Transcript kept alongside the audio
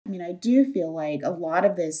mean, I do feel like a lot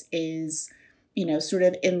of this is, sort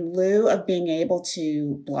of in lieu of being able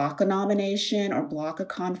to block a nomination or block a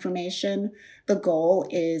confirmation, the goal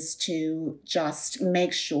is to just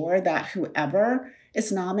make sure that whoever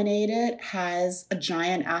is nominated has a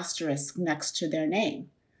giant asterisk next to their name.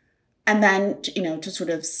 And then, to sort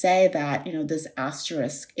of say that, this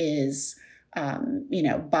asterisk is,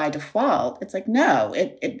 by default, it's like, no,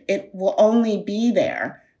 it will only be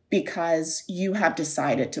there because you have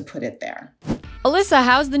decided to put it there. Alyssa,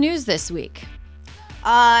 how's the news this week?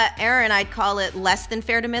 Erin, I'd call it less than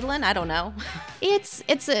fair to middling. I don't know. It's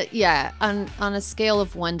on a scale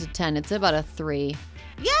of 1 to 10, it's about a 3.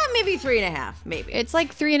 Yeah, maybe 3.5, maybe. It's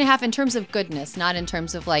like 3.5 in terms of goodness, not in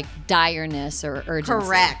terms of like direness or urgency.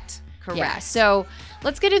 Correct. Yeah, so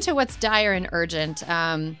let's get into what's dire and urgent.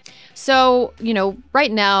 So,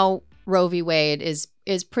 right now, Roe v. Wade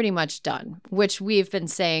is pretty much done, which we've been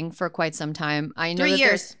saying for quite some time. I know 3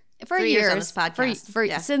 years. For 3 years on this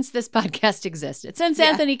podcast. Since this podcast existed. Since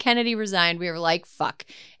Anthony Kennedy resigned, we were like, fuck,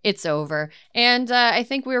 it's over. And I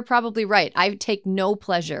think we were probably right. I take no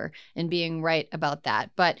pleasure in being right about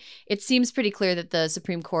that. But it seems pretty clear that the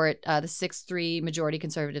Supreme Court, the 6-3 majority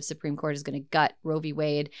conservative Supreme Court, is going to gut Roe v.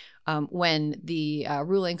 Wade when the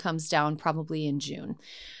ruling comes down probably in June.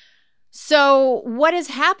 So what is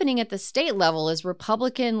happening at the state level is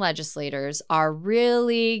Republican legislators are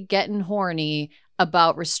really getting horny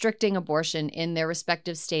about restricting abortion in their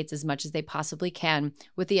respective states as much as they possibly can,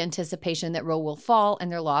 with the anticipation that Roe will fall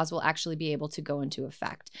and their laws will actually be able to go into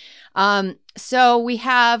effect. So we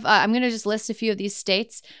have, I'm going to just list a few of these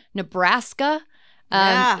states. Nebraska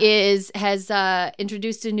has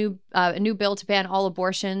introduced a new bill to ban all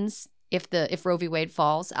abortions if Roe v. Wade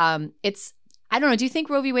falls. I don't know. Do you think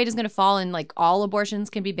Roe v. Wade is going to fall and like all abortions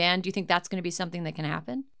can be banned? Do you think that's going to be something that can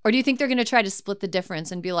happen? Or do you think they're going to try to split the difference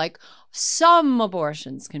and be like, some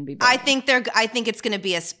abortions can be banned? I think it's going to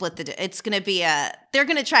be a split. They're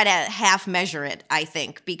going to try to half measure it, I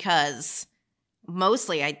think, because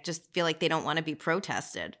mostly I just feel like they don't want to be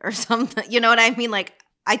protested or something. You know what I mean? Like,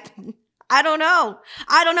 I don't know.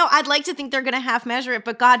 I'd like to think they're going to half measure it,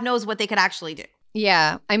 but God knows what they could actually do.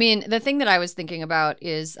 Yeah, I mean, the thing that I was thinking about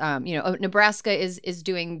is, Nebraska is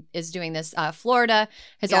doing this. Florida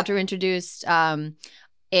has also introduced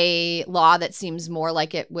a law that seems more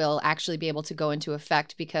like it will actually be able to go into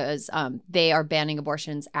effect because they are banning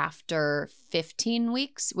abortions after 15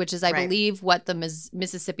 weeks, which is, I believe, what the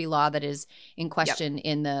Mississippi law that is in question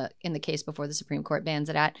in the case before the Supreme Court bans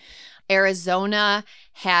it at. Arizona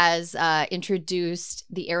has introduced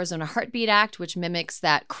the Arizona Heartbeat Act, which mimics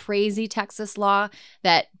that crazy Texas law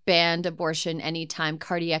that banned abortion anytime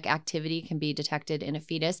cardiac activity can be detected in a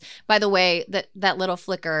fetus. By the way, that little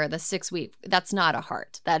flicker, the 6-week, that's not a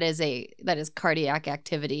heart. That is cardiac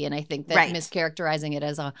activity. And I think that mischaracterizing it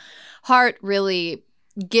as a heart really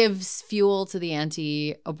gives fuel to the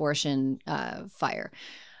anti-abortion fire.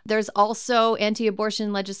 There's also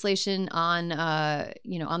anti-abortion legislation on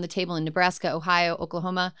the table in Nebraska, Ohio,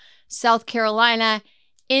 Oklahoma, South Carolina.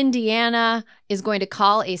 Indiana is going to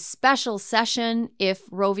call a special session if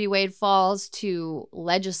Roe v. Wade falls to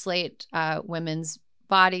legislate women's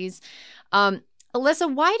bodies.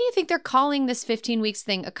 Alyssa, why do you think they're calling this 15 weeks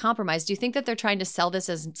thing a compromise? Do you think that they're trying to sell this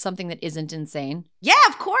as something that isn't insane? Yeah,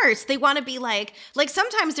 of course. They want to be like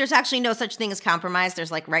sometimes there's actually no such thing as compromise.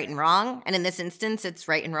 There's like right and wrong. And in this instance, it's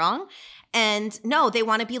right and wrong. And no, they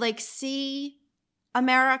want to be like, see,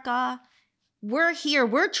 America, we're here.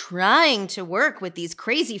 We're trying to work with these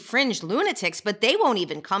crazy fringe lunatics, but they won't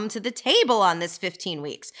even come to the table on this 15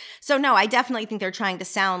 weeks. So no, I definitely think they're trying to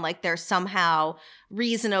sound like they're somehow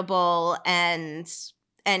reasonable and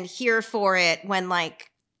here for it when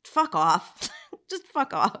like, fuck off. Just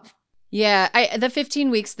fuck off. Yeah, the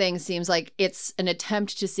 15 weeks thing seems like it's an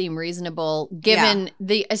attempt to seem reasonable given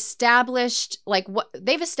the established, what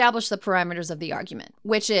they've established the parameters of the argument,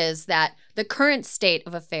 which is that the current state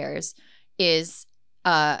of affairs is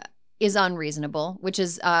unreasonable, which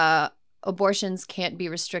is abortions can't be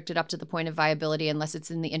restricted up to the point of viability unless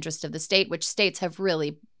it's in the interest of the state, which states have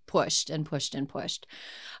really pushed and pushed and pushed.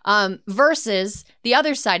 Versus the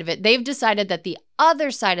other side of it, they've decided that the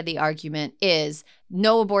other side of the argument is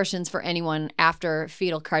no abortions for anyone after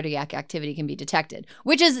fetal cardiac activity can be detected,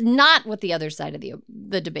 which is not what the other side of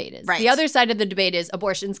the debate is. Right. The other side of the debate is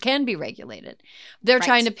abortions can be regulated. They're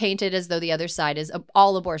trying to paint it as though the other side is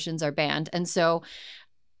all abortions are banned. And so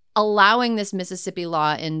allowing this Mississippi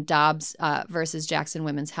law in Dobbs versus Jackson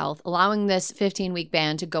Women's Health, allowing this 15-week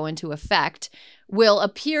ban to go into effect will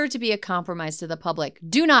appear to be a compromise to the public.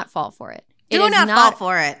 Do not fall for it. Do not fall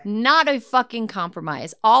for it. Not a fucking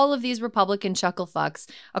compromise. All of these Republican chuckle fucks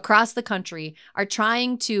across the country are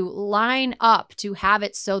trying to line up to have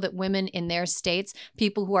it so that women in their states,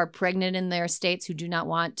 people who are pregnant in their states who do not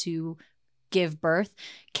want to give birth,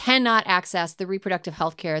 cannot access the reproductive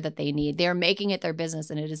health care that they need. They're making it their business,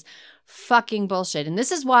 and it is fucking bullshit. And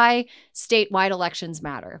this is why statewide elections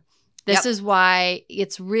matter. This is why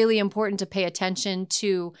it's really important to pay attention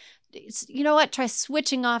to, you know what, try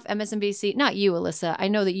switching off MSNBC. Not you, Alyssa. I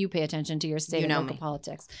know that you pay attention to your state and local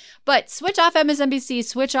politics. But switch off MSNBC,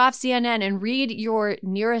 switch off CNN, and read your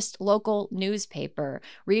nearest local newspaper.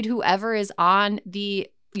 Read whoever is on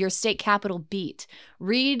your state capital beat.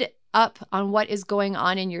 Read up on what is going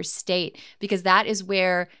on in your state, because that is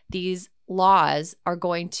where these laws are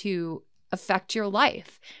going to affect your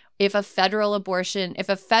life. If a federal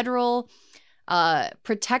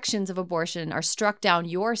protections of abortion are struck down,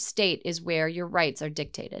 your state is where your rights are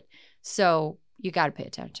dictated. So you got to pay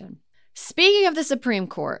attention. Speaking of the Supreme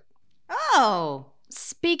Court.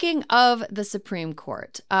 Speaking of the Supreme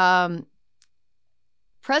Court,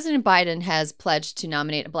 President Biden has pledged to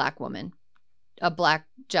nominate a black woman, a black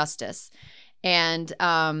justice, and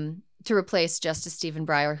to replace Justice Stephen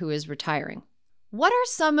Breyer, who is retiring. What are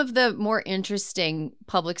some of the more interesting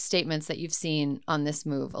public statements that you've seen on this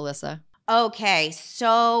move, Alyssa? Okay,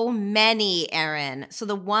 so many, Erin. So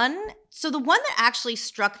the one that actually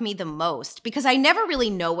struck me the most, because I never really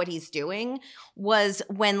know what he's doing, was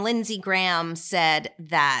when Lindsey Graham said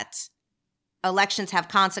that elections have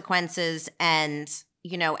consequences, and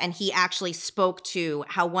he actually spoke to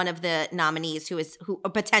how one of the nominees a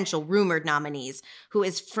potential rumored nominees who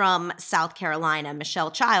is from South Carolina, Michelle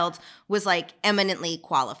Childs, was like eminently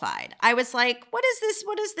qualified. I was like, what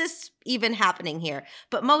is this even happening here?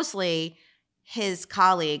 But mostly his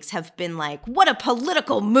colleagues have been like, what a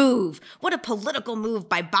political move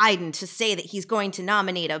by Biden to say that he's going to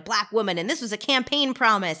nominate a black woman. And this was a campaign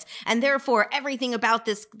promise. And therefore everything about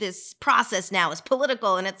this process now is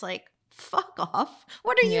political. And it's like, fuck off.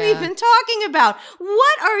 What are you even talking about?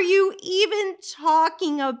 What are you even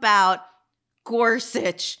talking about?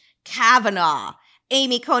 Gorsuch, Kavanaugh,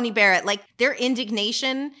 Amy Coney Barrett, like their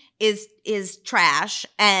indignation is trash.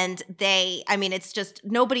 And it's just,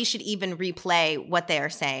 nobody should even replay what they are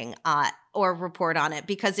saying or report on it,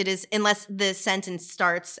 because it is, unless the sentence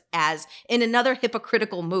starts as in another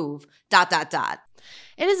hypocritical move, ...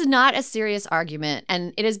 It is not a serious argument,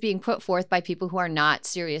 and it is being put forth by people who are not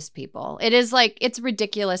serious people. It is like, it's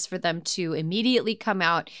ridiculous for them to immediately come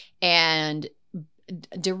out and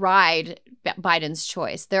deride Biden's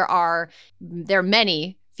choice. There are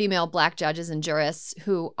many female black judges and jurists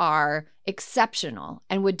who are exceptional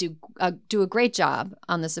and would do a great job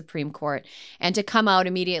on the Supreme Court. And to come out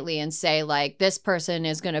immediately and say, like, this person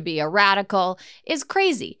is going to be a radical is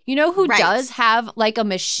crazy. You know who does have like a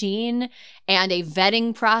machine and a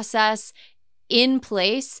vetting process in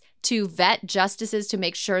place to vet justices to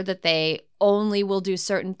make sure that they only will do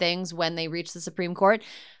certain things when they reach the Supreme Court?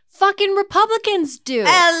 Fucking Republicans do.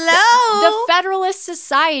 Hello? The Federalist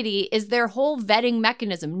Society is their whole vetting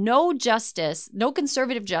mechanism. No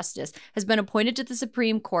conservative justice has been appointed to the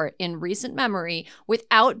Supreme Court in recent memory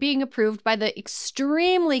without being approved by the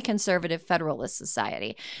extremely conservative Federalist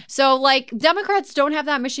Society. So, like, Democrats don't have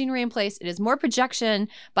that machinery in place. It is more projection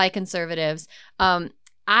by conservatives.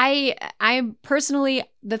 I personally,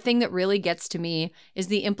 the thing that really gets to me is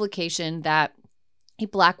the implication that a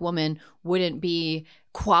black woman wouldn't be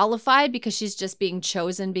qualified because she's just being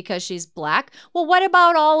chosen because she's black. Well, what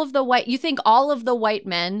about you think all of the white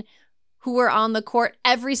men who were on the court,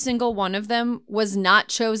 every single one of them was not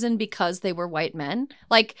chosen because they were white men?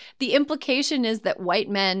 Like, the implication is that white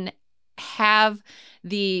men have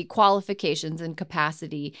the qualifications and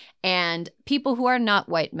capacity, and people who are not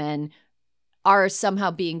white men are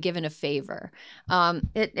somehow being given a favor.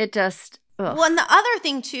 It just... Ugh. Well, and the other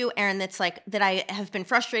thing too, Erin, that's like, that I have been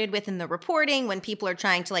frustrated with in the reporting when people are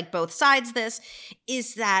trying to like both sides this,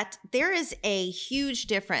 is that there is a huge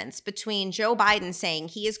difference between Joe Biden saying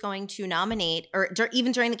he is going to nominate, or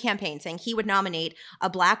even during the campaign saying he would nominate a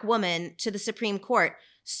black woman to the Supreme Court,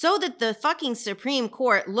 so that the fucking Supreme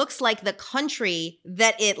Court looks like the country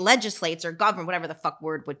that it legislates or governs, whatever the fuck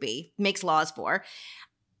word would be, makes laws for.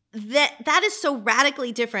 That is so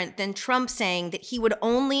radically different than Trump saying that he would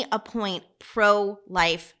only appoint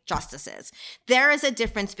pro-life justices. There is a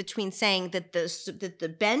difference between saying that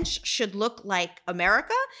the bench should look like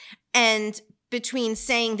America, and between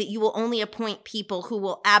saying that you will only appoint people who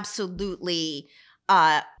will absolutely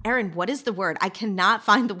Erin, what is the word? I cannot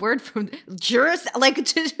find the word from like what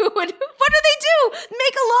do they do?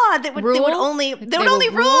 Make a law that would only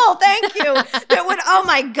rule. Thank you. That would, oh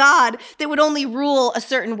my God, that would only rule a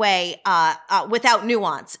certain way without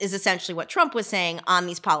nuance is essentially what Trump was saying on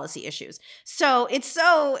these policy issues. So it's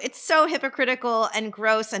so hypocritical and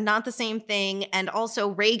gross and not the same thing. And also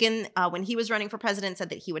Reagan, when he was running for president, said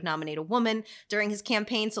that he would nominate a woman during his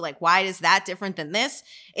campaign. So like, why is that different than this?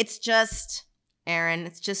 It's just, Erin,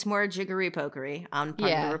 it's just more jiggery-pokery on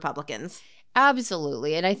part of the Republicans.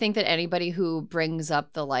 Absolutely. And I think that anybody who brings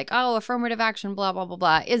up the like, oh, affirmative action, blah, blah, blah,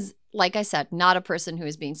 blah, is, like I said, not a person who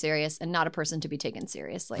is being serious and not a person to be taken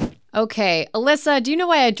seriously. Okay, Alyssa, do you know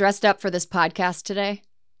why I dressed up for this podcast today?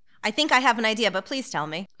 I think I have an idea, but please tell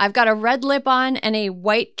me. I've got a red lip on and a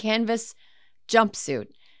white canvas jumpsuit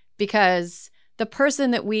because the person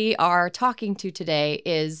that we are talking to today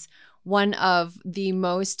is one of the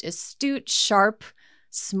most astute, sharp,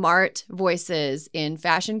 smart voices in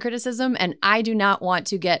fashion criticism, and I do not want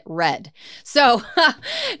to get red. So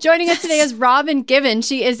joining us today is Robin Givhan.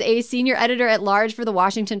 She is a senior editor at large for the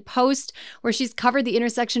Washington Post, where she's covered the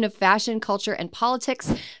intersection of fashion, culture, and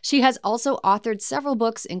politics. She has also authored several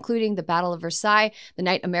books, including The Battle of Versailles, The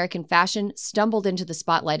Night American Fashion Stumbled into the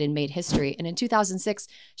Spotlight and Made History. And in 2006,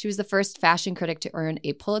 she was the first fashion critic to earn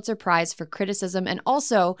a Pulitzer Prize for criticism. And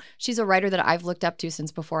also, she's a writer that I've looked up to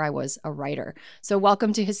since before I was a writer. So welcome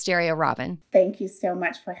to Hysteria, Robin. Thank you so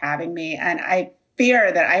much for having me. And I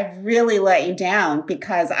fear that I've really let you down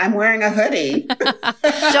because I'm wearing a hoodie.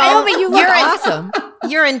 Oh, but you look awesome.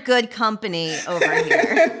 You're in good company over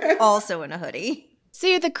here, also in a hoodie.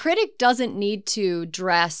 See, the critic doesn't need to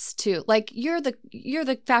dress to, like, you're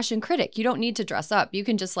the fashion critic. You don't need to dress up. You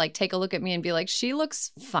can just like take a look at me and be like, she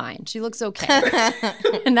looks fine. She looks okay.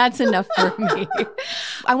 And that's enough for me.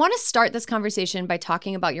 I want to start this conversation by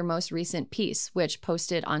talking about your most recent piece, which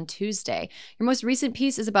posted on Tuesday. Your most recent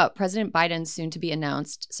piece is about President Biden's soon-to-be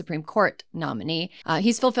announced Supreme Court nominee.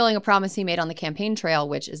 He's fulfilling a promise he made on the campaign trail,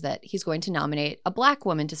 which is that he's going to nominate a Black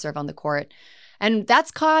woman to serve on the court. And that's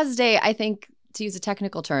caused I think, to use a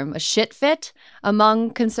technical term, a shit fit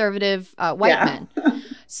among conservative white men.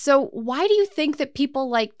 So why do you think that people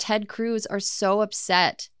like Ted Cruz are so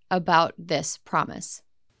upset about this promise?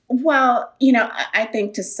 Well, I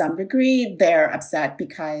think to some degree they're upset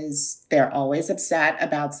because they're always upset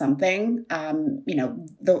about something.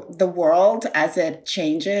 The world as it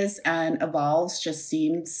changes and evolves just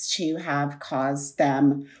seems to have caused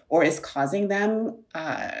them or is causing them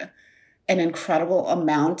an incredible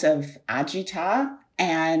amount of agita,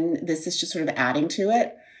 and this is just sort of adding to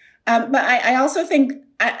it. But I also think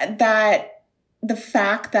that the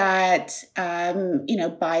fact that,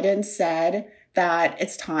 Biden said that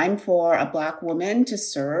it's time for a Black woman to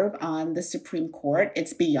serve on the Supreme Court,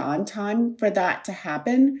 it's beyond time for that to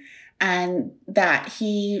happen, and that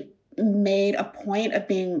he made a point of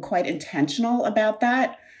being quite intentional about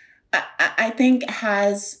that, I think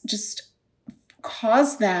has just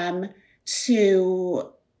caused them to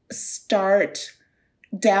start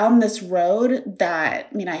down this road that,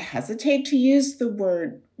 I hesitate to use the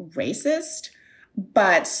word racist,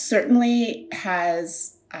 but certainly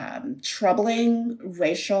has troubling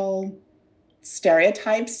racial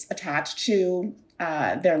stereotypes attached to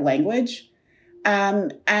their language.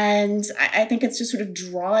 And I think it's just sort of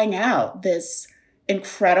drawing out this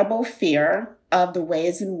incredible fear of the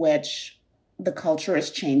ways in which the culture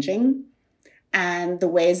is changing and the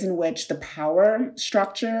ways in which the power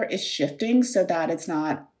structure is shifting so that it's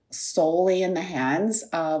not solely in the hands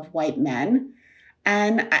of white men.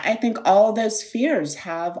 And I think all of those fears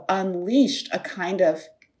have unleashed a kind of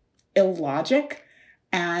illogic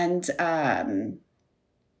and a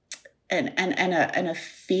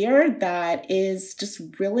fear that is just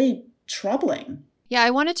really troubling. Yeah,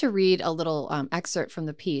 I wanted to read a little excerpt from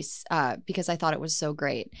the piece because I thought it was so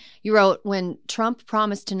great. You wrote, when Trump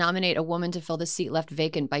promised to nominate a woman to fill the seat left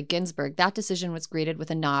vacant by Ginsburg, that decision was greeted with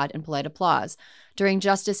a nod and polite applause. During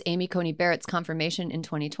Justice Amy Coney Barrett's confirmation in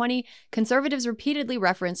 2020, conservatives repeatedly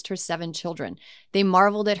referenced her 7 children. They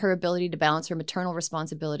marveled at her ability to balance her maternal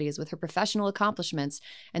responsibilities with her professional accomplishments,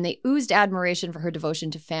 and they oozed admiration for her devotion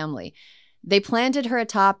to family. They planted her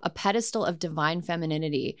atop a pedestal of divine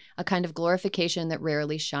femininity, a kind of glorification that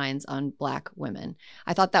rarely shines on Black women.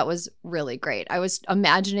 I thought that was really great. I was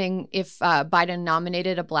imagining if Biden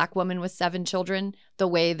nominated a Black woman with 7 children, the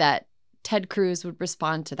way that Ted Cruz would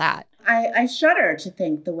respond to that. I shudder to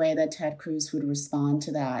think the way that Ted Cruz would respond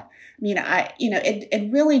to that.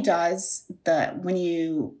 It really does.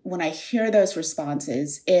 When I hear those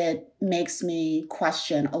responses, it makes me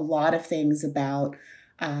question a lot of things about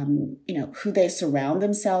who they surround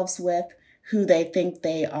themselves with, who they think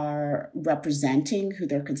they are representing, who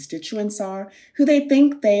their constituents are, who they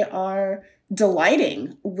think they are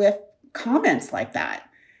delighting with comments like that.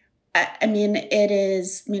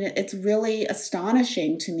 It's really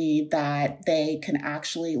astonishing to me that they can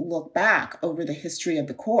actually look back over the history of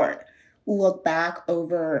the court, look back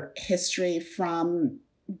over history from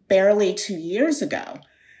barely 2 years ago,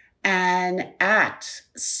 and act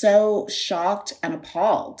so shocked and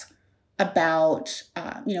appalled about,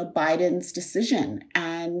 Biden's decision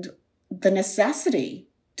and the necessity,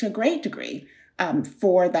 to a great degree,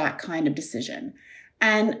 for that kind of decision.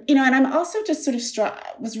 And I'm also just sort of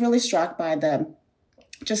was really struck by the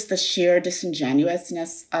sheer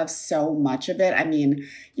disingenuousness of so much of it.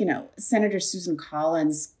 Senator Susan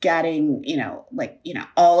Collins getting,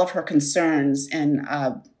 all of her concerns in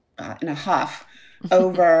a huff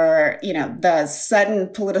over, the sudden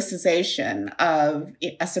politicization of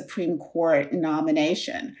a Supreme Court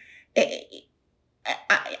nomination.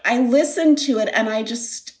 I listened to it and I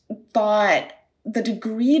just thought, the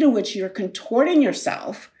degree to which you're contorting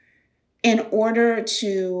yourself in order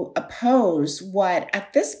to oppose what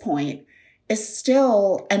at this point is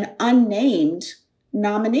still an unnamed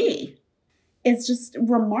nominee is just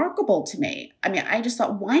remarkable to me. I just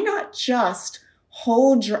thought, why not just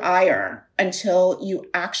hold your ire until you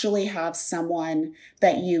actually have someone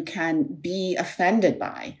that you can be offended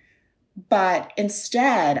by? But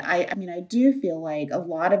instead, I do feel like a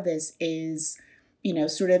lot of this is,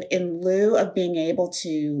 sort of in lieu of being able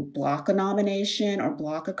to block a nomination or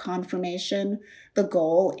block a confirmation, the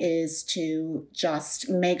goal is to just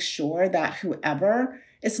make sure that whoever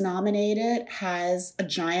is nominated has a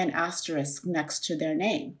giant asterisk next to their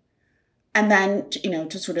name. And then,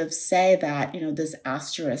 to sort of say that, this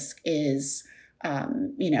asterisk is,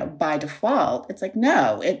 by default, it's like,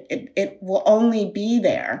 no, it will only be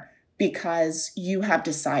there because you have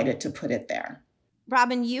decided to put it there.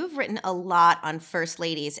 Robin, you've written a lot on first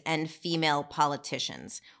ladies and female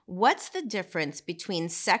politicians. What's the difference between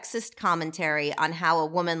sexist commentary on how a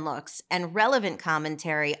woman looks and relevant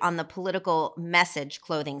commentary on the political message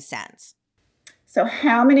clothing sends? So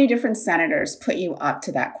how many different senators put you up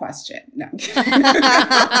to that question? No.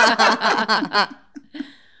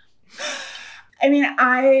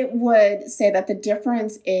 I would say that the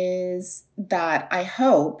difference is that I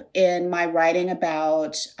hope in my writing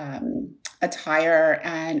about attire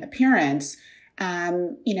and appearance,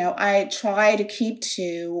 I try to keep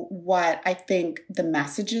to what I think the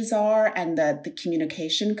messages are and the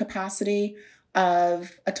communication capacity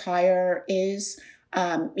of attire is.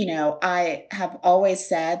 I have always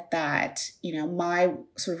said that, my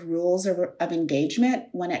sort of rules of engagement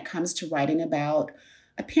when it comes to writing about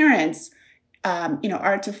appearance,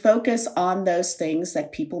 are to focus on those things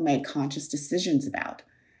that people make conscious decisions about.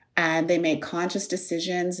 And they make conscious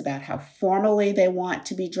decisions about how formally they want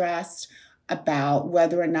to be dressed, about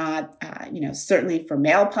whether or not, certainly for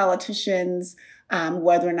male politicians,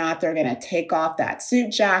 whether or not they're going to take off that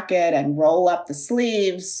suit jacket and roll up the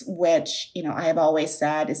sleeves, which, I have always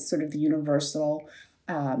said is sort of the universal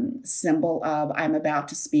symbol of I'm about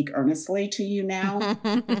to speak earnestly to you now.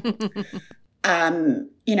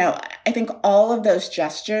 I think all of those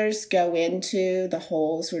gestures go into the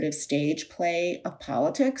whole sort of stage play of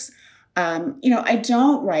politics. I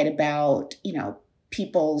don't write about,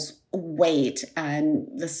 people's weight and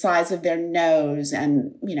the size of their nose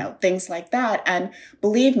and, things like that. And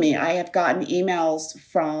believe me, I have gotten emails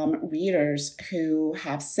from readers who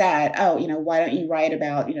have said, oh, why don't you write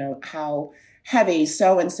about, how heavy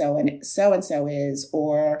so-and-so is,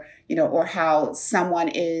 or how someone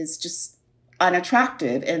is just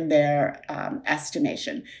unattractive in their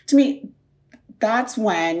estimation. To me, that's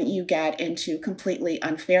when you get into completely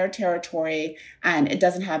unfair territory and it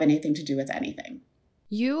doesn't have anything to do with anything.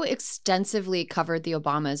 You extensively covered the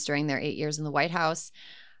Obamas during their 8 years in the White House.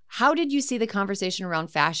 How did you see the conversation around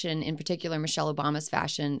fashion, in particular Michelle Obama's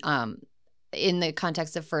fashion, in the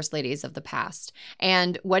context of first ladies of the past?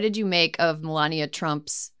 And what did you make of Melania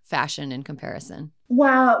Trump's fashion in comparison?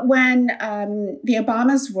 Well, when the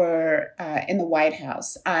Obamas were in the White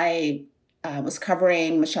House, I was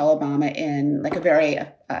covering Michelle Obama in like a very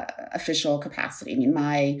official capacity.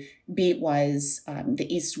 My beat was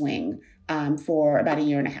the East Wing for about a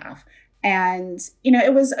year and a half. And,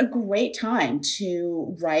 it was a great time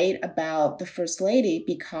to write about the First Lady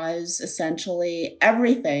because essentially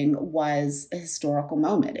everything was a historical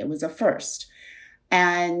moment. It was a first.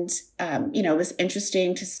 And, it was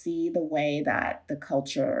interesting to see the way that the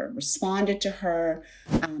culture responded to her,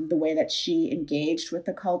 the way that she engaged with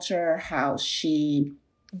the culture, how she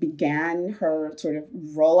began her sort of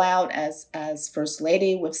rollout as First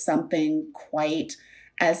Lady with something quite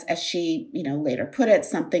as she, later put it,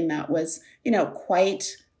 something that was,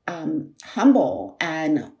 quite humble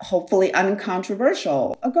and hopefully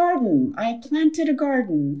uncontroversial. A garden. I planted a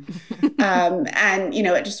garden. And,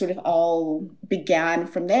 it just sort of all began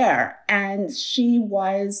from there. And she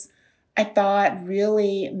was, I thought,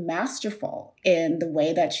 really masterful in the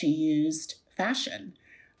way that she used fashion.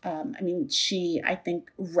 She, I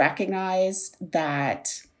think, recognized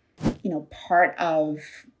that, part of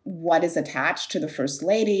what is attached to the First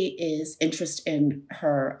Lady is interest in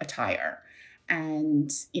her attire.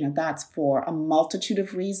 And, that's for a multitude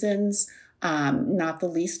of reasons, not the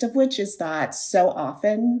least of which is that so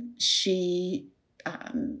often she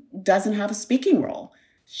doesn't have a speaking role.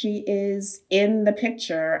 She is in the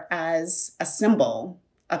picture as a symbol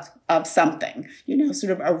of something,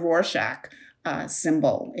 sort of a Rorschach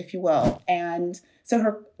symbol, if you will. And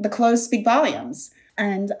so the clothes speak volumes.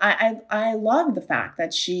 And I love the fact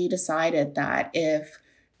that she decided that if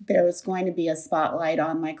there was going to be a spotlight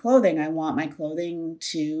on my clothing, I want my clothing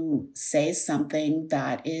to say something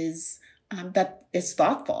that is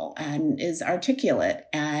thoughtful and is articulate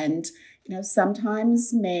and,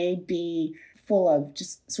 sometimes may be full of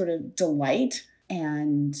just sort of delight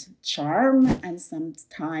and charm, and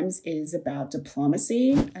sometimes is about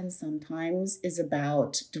diplomacy, and sometimes is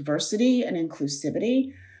about diversity and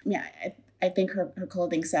inclusivity. Yeah, I think her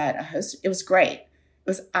clothing set it was great. It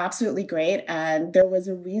was absolutely great. And there was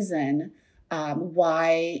a reason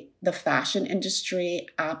why the fashion industry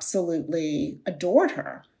absolutely adored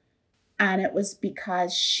her. And it was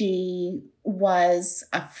because she was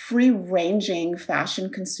a free-ranging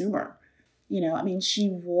fashion consumer. She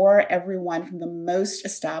wore everyone from the most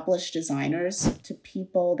established designers to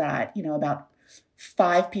people that, about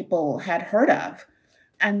 5 people had heard of.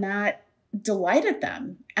 And that delighted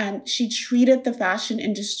them. And she treated the fashion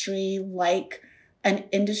industry like an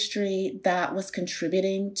industry that was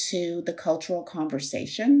contributing to the cultural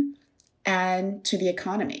conversation and to the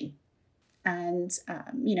economy. And,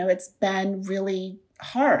 it's been really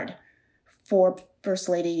hard for First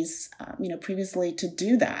Ladies, previously to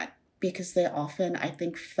do that, because they often, I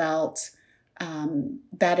think, felt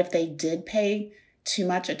that if they did pay too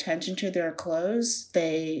much attention to their clothes,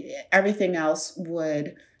 everything else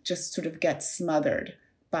would just sort of get smothered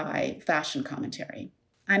by fashion commentary.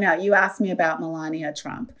 I know, you asked me about Melania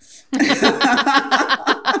Trump.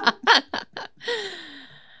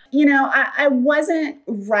 I wasn't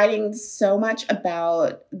writing so much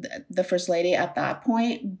about the First Lady at that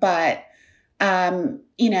point, but,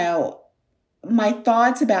 my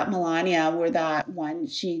thoughts about Melania were that, one,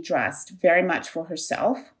 she dressed very much for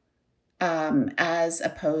herself, as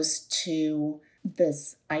opposed to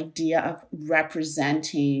this idea of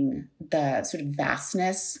representing the sort of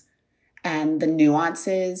vastness and the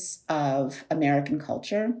nuances of American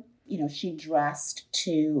culture. She dressed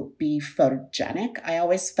to be photogenic. I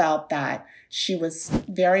always felt that she was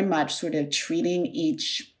very much sort of treating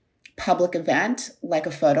each public event like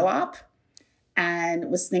a photo op, and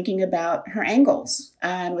was thinking about her angles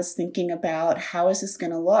and was thinking about how is this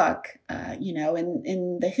going to look,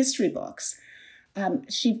 in the history books.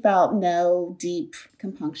 She felt no deep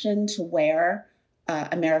compunction to wear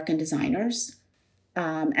American designers.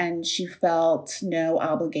 And she felt no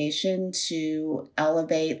obligation to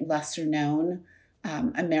elevate lesser known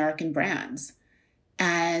American brands.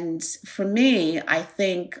 And for me, I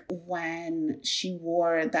think when she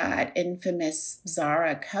wore that infamous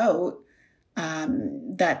Zara coat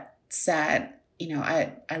that said,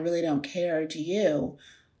 I really don't care, do you?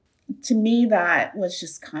 To me, that was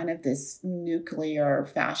just kind of this nuclear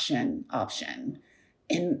fashion option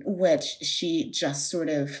in which she just sort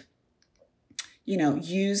of,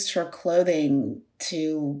 used her clothing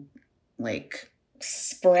to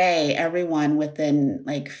spray everyone within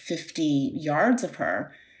 50 yards of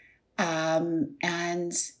her. And,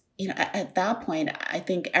 at that point, I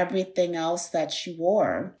think everything else that she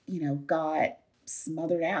wore, got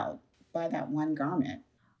smothered out by that one garment.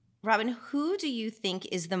 Robin, who do you think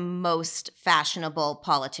is the most fashionable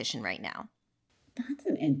politician right now? That's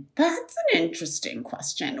an interesting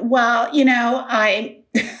question. Well, I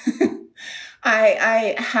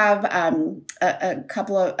have a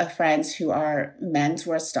couple of friends who are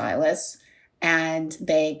menswear stylists, and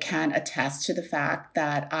they can attest to the fact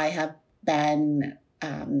that I have been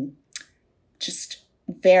just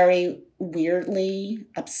very weirdly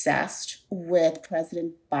obsessed with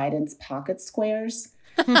President Biden's pocket squares.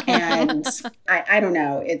 And I don't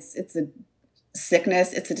know, it's a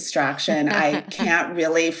sickness, it's a distraction. I can't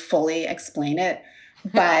really fully explain it,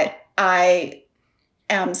 but I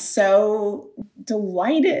am so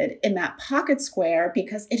delighted in that pocket square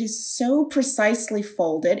because it is so precisely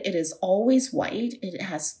folded. It is always white. It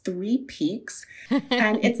has 3 peaks.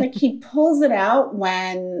 And it's like he pulls it out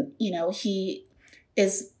when, he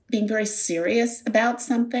is being very serious about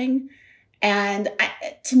something. And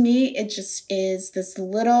to me, it just is this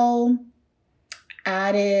little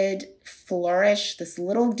added flourish, this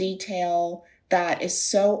little detail that is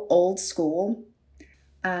so old school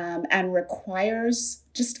and requires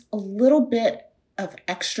just a little bit of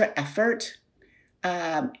extra effort.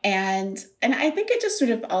 And I think it just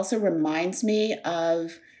sort of also reminds me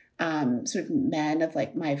of sort of men of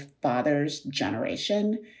like my father's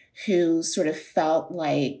generation who sort of felt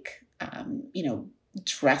like,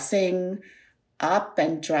 dressing up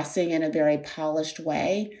and dressing in a very polished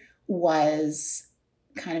way was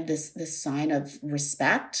kind of this sign of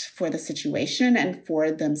respect for the situation and for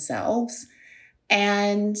themselves.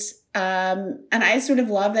 And I sort of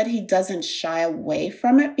love that he doesn't shy away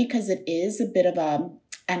from it because it is a bit of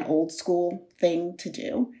an old school thing to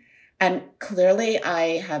do. And clearly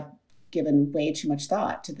I have given way too much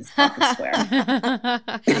thought to this pocket square.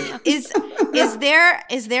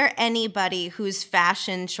 Is there anybody whose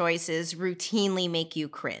fashion choices routinely make you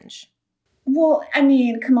cringe? Well, I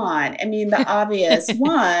mean, come on. I mean, the obvious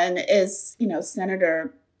one is,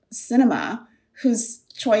 Senator Sinema, whose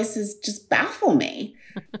choices just baffle me.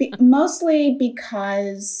 Mostly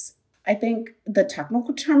because I think the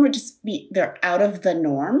technical term would just be they're out of the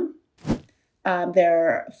norm.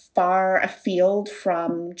 They're far afield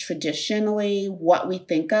from traditionally what we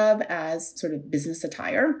think of as sort of business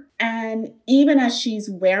attire. And even as she's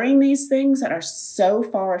wearing these things that are so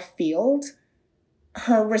far afield,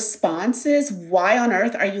 her response is, why on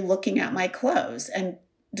earth are you looking at my clothes and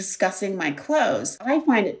discussing my clothes? I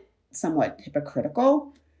find it somewhat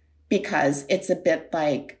hypocritical because it's a bit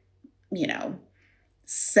like,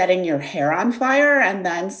 setting your hair on fire and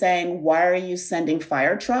then saying, why are you sending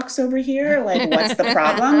fire trucks over here? Like, what's the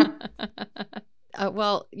problem?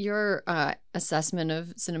 Well, your assessment of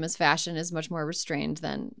Sinema's fashion is much more restrained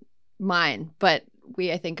than mine, but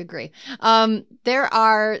we, I think, agree. There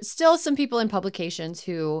are still some people in publications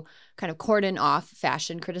who kind of cordon off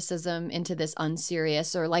fashion criticism into this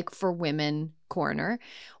unserious or like for women corner.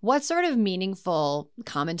 What sort of meaningful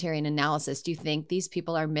commentary and analysis do you think these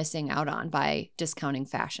people are missing out on by discounting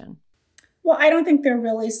fashion? Well, I don't think they're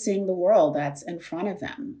really seeing the world that's in front of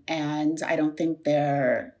them. And I don't think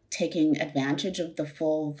they're taking advantage of the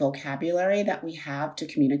full vocabulary that we have to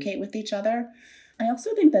communicate with each other. I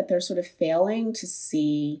also think that they're sort of failing to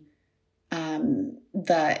see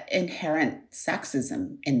the inherent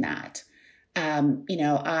sexism in that.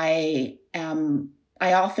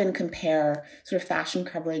 I often compare sort of fashion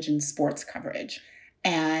coverage and sports coverage,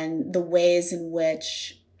 and the ways in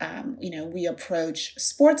which we approach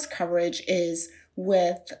sports coverage is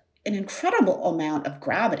with an incredible amount of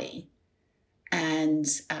gravity, and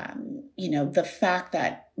the fact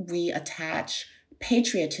that we attach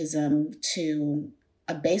patriotism to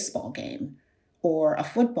a baseball game or a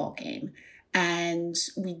football game. And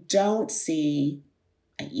we don't see,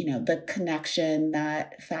 the connection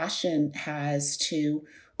that fashion has to,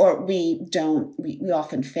 or we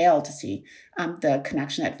often fail to see the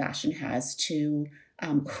connection that fashion has to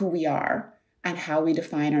who we are and how we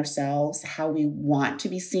define ourselves, how we want to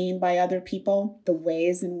be seen by other people, the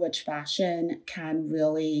ways in which fashion can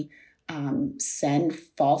really send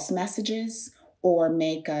false messages or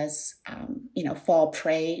make us, fall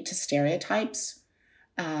prey to stereotypes.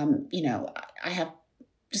 I have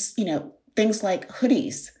just, things like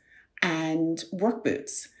hoodies and work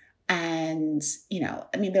boots. And,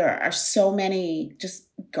 there are so many just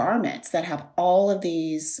garments that have all of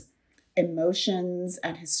these emotions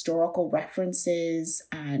and historical references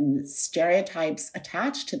and stereotypes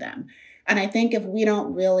attached to them. And I think if we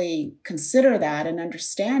don't really consider that and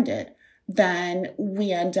understand it, then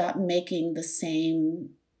we end up making the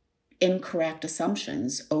same incorrect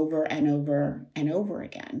assumptions over and over and over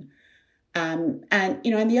again. And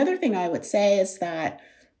the other thing I would say is that,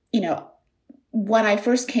 when I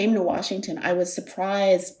first came to Washington, I was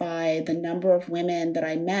surprised by the number of women that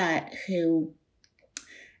I met who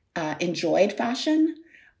enjoyed fashion,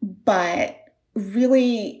 but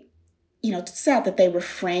really, sad that they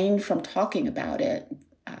refrained from talking about it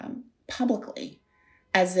publicly,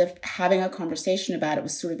 as if having a conversation about it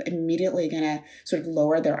was sort of immediately going to sort of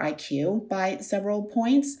lower their IQ by several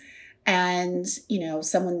points. And,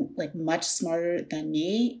 someone like much smarter than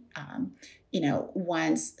me,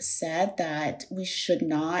 once said that we should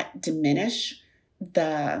not diminish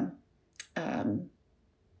the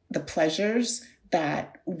pleasures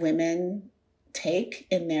that women take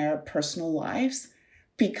in their personal lives,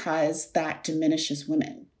 because that diminishes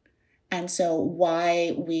women. And so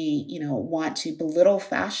why we, want to belittle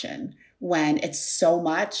fashion when it's so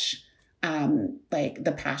much like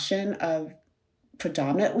the passion of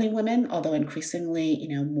predominantly women, although increasingly,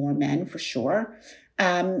 more men for sure,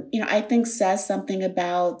 I think says something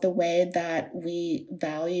about the way that we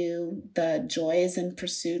value the joys and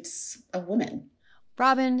pursuits of women.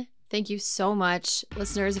 Robin, thank you so much.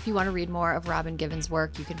 Listeners, if you want to read more of Robin Givhan's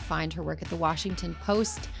work, you can find her work at the Washington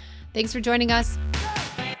Post. Thanks for joining us.